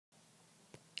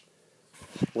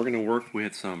We're going to work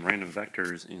with some random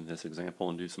vectors in this example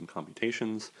and do some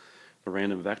computations. The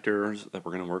random vectors that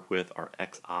we're going to work with are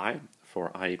xi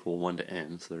for I equal 1 to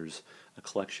n. So there's a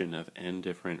collection of n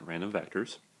different random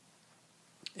vectors.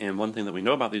 And one thing that we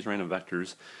know about these random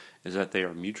vectors is that they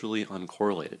are mutually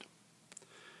uncorrelated.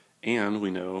 And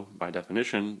we know by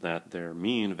definition that their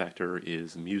mean vector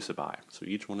is mu sub I. So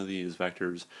each one of these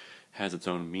vectors has its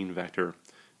own mean vector,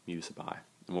 mu sub I.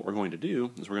 And what we're going to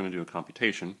do is we're going to do a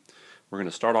computation. We're going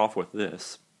to start off with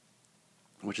this,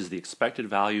 which is the expected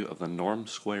value of the norm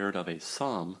squared of a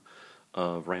sum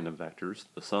of random vectors.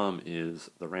 The sum is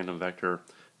the random vector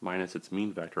minus its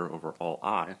mean vector over all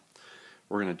I.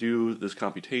 We're going to do this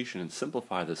computation and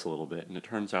simplify this a little bit, and it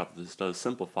turns out that this does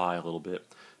simplify a little bit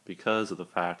because of the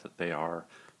fact that they are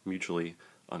mutually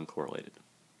uncorrelated.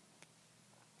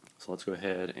 So let's go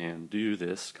ahead and do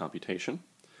this computation.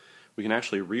 We can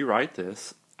actually rewrite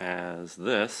this as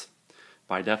this.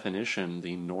 By definition,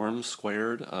 the norm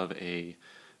squared of a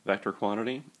vector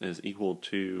quantity is equal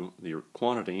to the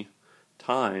quantity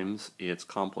times its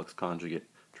complex conjugate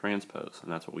transpose.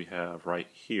 And that's what we have right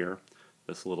here.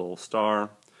 This little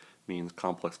star means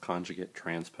complex conjugate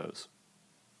transpose,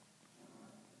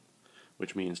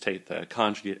 which means take the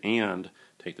conjugate and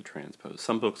take the transpose.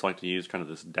 Some books like to use kind of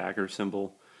this dagger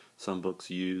symbol. Some books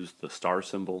use the star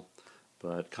symbol.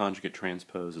 But conjugate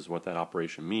transpose is what that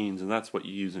operation means, and that's what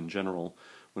you use in general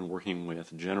when working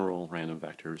with general random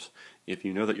vectors. If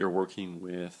you know that you're working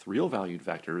with real valued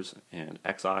vectors, and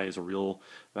xi is a real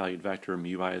valued vector,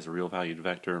 mu I is a real valued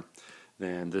vector,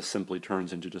 then this simply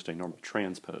turns into just a normal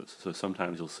transpose. So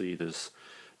sometimes you'll see this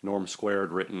norm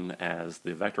squared written as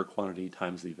the vector quantity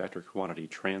times the vector quantity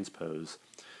transpose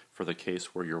for the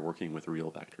case where you're working with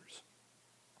real vectors.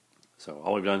 So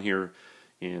all we've done here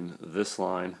in this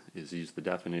line is use the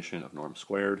definition of norm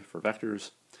squared for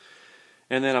vectors.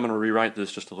 And then I'm going to rewrite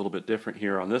this just a little bit different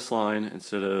here on this line.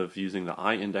 Instead of using the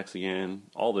I index again,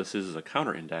 all this is a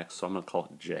counter index, so I'm going to call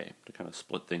it j to kind of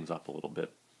split things up a little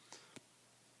bit.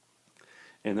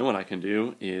 And then what I can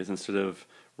do is, instead of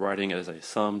writing it as a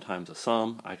sum times a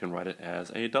sum, I can write it as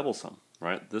a double sum,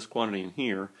 right? This quantity in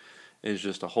here is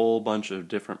just a whole bunch of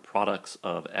different products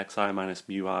of xi minus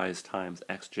mu i's times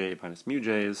xj minus mu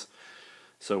j's.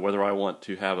 So whether I want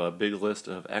to have a big list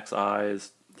of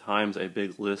xi's times a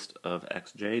big list of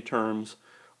xj terms,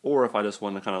 or if I just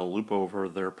want to kind of loop over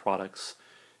their products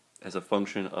as a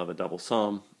function of a double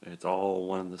sum, it's all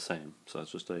one and the same. So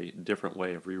it's just a different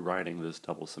way of rewriting this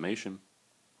double summation.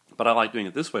 But I like doing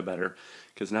it this way better,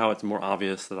 because now it's more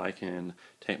obvious that I can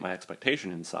take my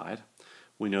expectation inside.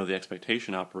 We know the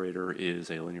expectation operator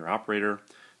is a linear operator,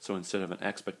 so instead of an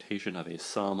expectation of a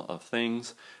sum of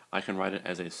things, I can write it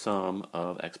as a sum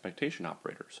of expectation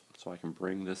operators. So I can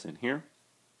bring this in here.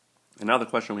 And now the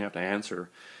question we have to answer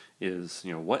is,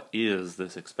 what is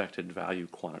this expected value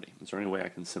quantity? Is there any way I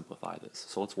can simplify this?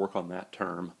 So let's work on that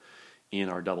term in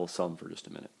our double sum for just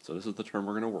a minute. So this is the term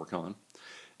we're going to work on.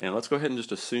 And let's go ahead and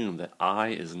just assume that I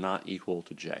is not equal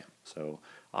to j. So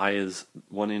I is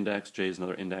one index, j is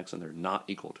another index, and they're not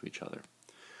equal to each other.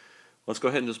 Let's go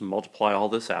ahead and just multiply all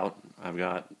this out. I've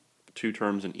got two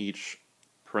terms in each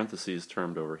parentheses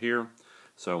termed over here.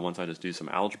 So once I just do some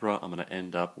algebra, I'm going to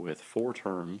end up with 4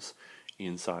 terms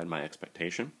inside my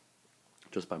expectation,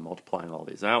 just by multiplying all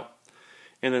these out.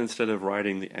 And then instead of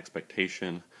writing the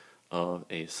expectation of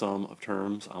a sum of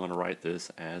terms, I'm going to write this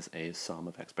as a sum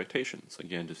of expectations.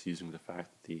 Again, just using the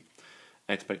fact that the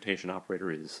expectation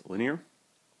operator is linear.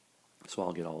 So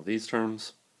I'll get all of these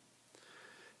terms.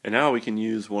 And now we can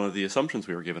use one of the assumptions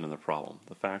we were given in the problem,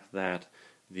 the fact that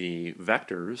the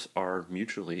vectors are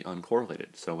mutually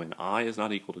uncorrelated. So when I is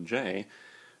not equal to j,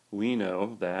 we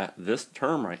know that this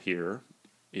term right here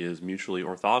is mutually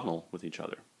orthogonal with each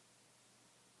other.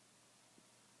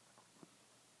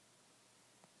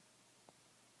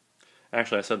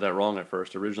 Actually, I said that wrong at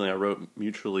first. Originally, I wrote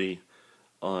mutually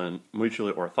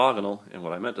orthogonal, and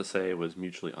what I meant to say was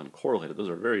mutually uncorrelated. Those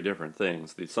are very different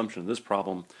things. The assumption of this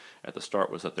problem at the start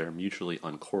was that they're mutually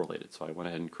uncorrelated, so I went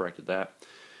ahead and corrected that.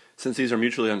 Since these are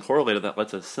mutually uncorrelated, that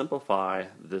lets us simplify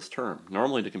this term.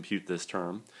 Normally, to compute this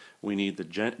term, we need the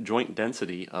joint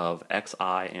density of xi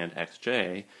and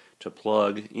xj to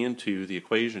plug into the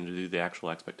equation to do the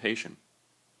actual expectation.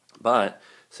 But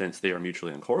since they are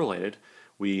mutually uncorrelated,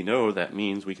 we know that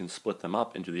means we can split them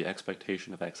up into the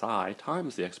expectation of xi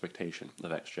times the expectation of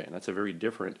xj. And that's a very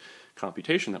different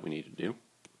computation that we need to do.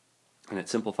 And it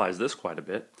simplifies this quite a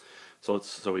bit. So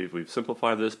we've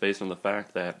simplified this based on the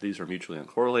fact that these are mutually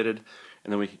uncorrelated.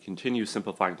 And then we can continue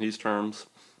simplifying these terms.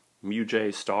 Mu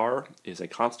j star is a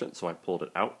constant, so I pulled it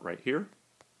out right here.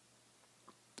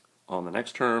 on the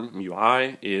next term. Mu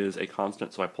I is a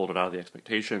constant, so I pulled it out of the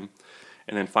expectation.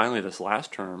 And then finally, this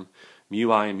last term,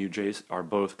 mu I and mu j are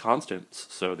both constants,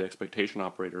 so the expectation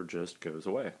operator just goes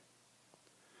away.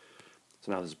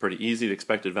 So now this is pretty easy. The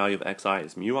expected value of xi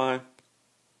is mu I.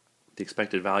 The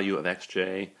expected value of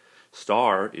xj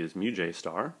star is mu j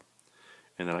star.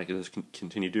 And then I can just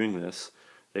continue doing this.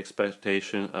 The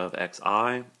expectation of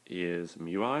xi is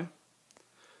mu I.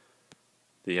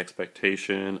 The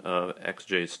expectation of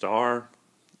xj star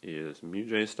is mu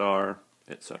j star,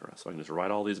 etc. So I can just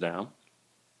write all these down.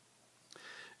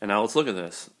 And now let's look at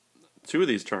this. Two of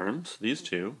these terms, these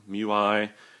two, mu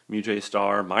I, mu j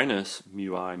star minus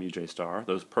mu I, mu j star,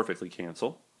 those perfectly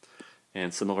cancel.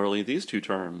 And similarly, these two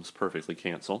terms perfectly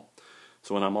cancel.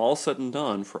 So when I'm all said and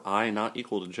done, for I not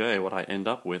equal to j, what I end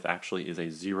up with actually is a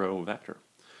 0 vector.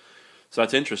 So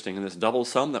that's interesting. In this double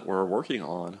sum that we're working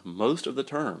on, most of the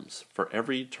terms, for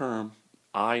every term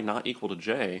I not equal to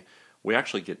j, we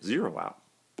actually get 0 out.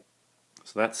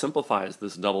 So that simplifies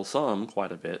this double sum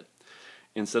quite a bit.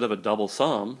 Instead of a double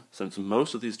sum, since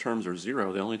most of these terms are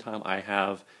 0, the only time I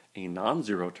have a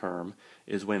non-zero term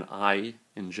is when I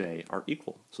and j are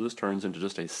equal. So this turns into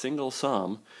just a single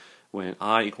sum when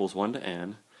I equals 1 to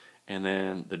n, and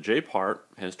then the j part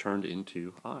has turned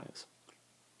into i's.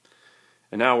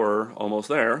 And now we're almost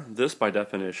there. This, by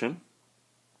definition,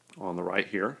 on the right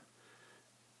here,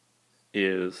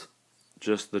 is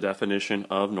just the definition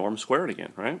of norm squared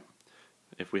again, right?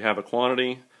 If we have a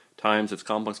quantity times its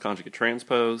complex conjugate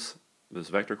transpose, this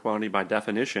vector quantity, by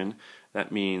definition,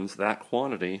 that means that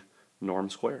quantity norm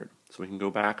squared. So we can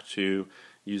go back to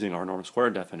using our norm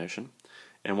squared definition.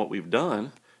 And what we've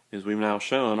done is we've now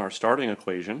shown our starting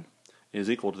equation is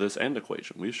equal to this end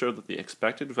equation. We showed that the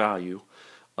expected value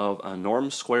of a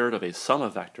norm squared of a sum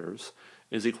of vectors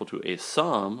is equal to a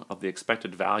sum of the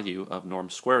expected value of norm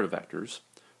squared of vectors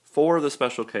for the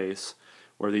special case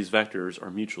where these vectors are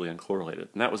mutually uncorrelated.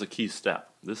 And that was a key step.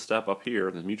 This step up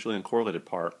here, the mutually uncorrelated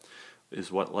part,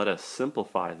 is what let us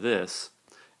simplify this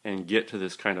and get to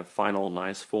this kind of final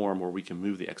nice form where we can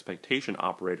move the expectation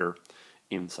operator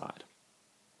inside.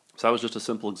 So that was just a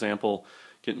simple example,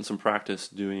 getting some practice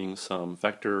doing some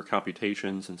vector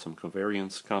computations and some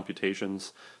covariance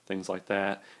computations, things like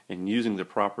that, and using the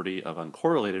property of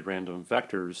uncorrelated random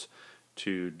vectors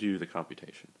to do the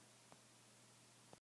computation.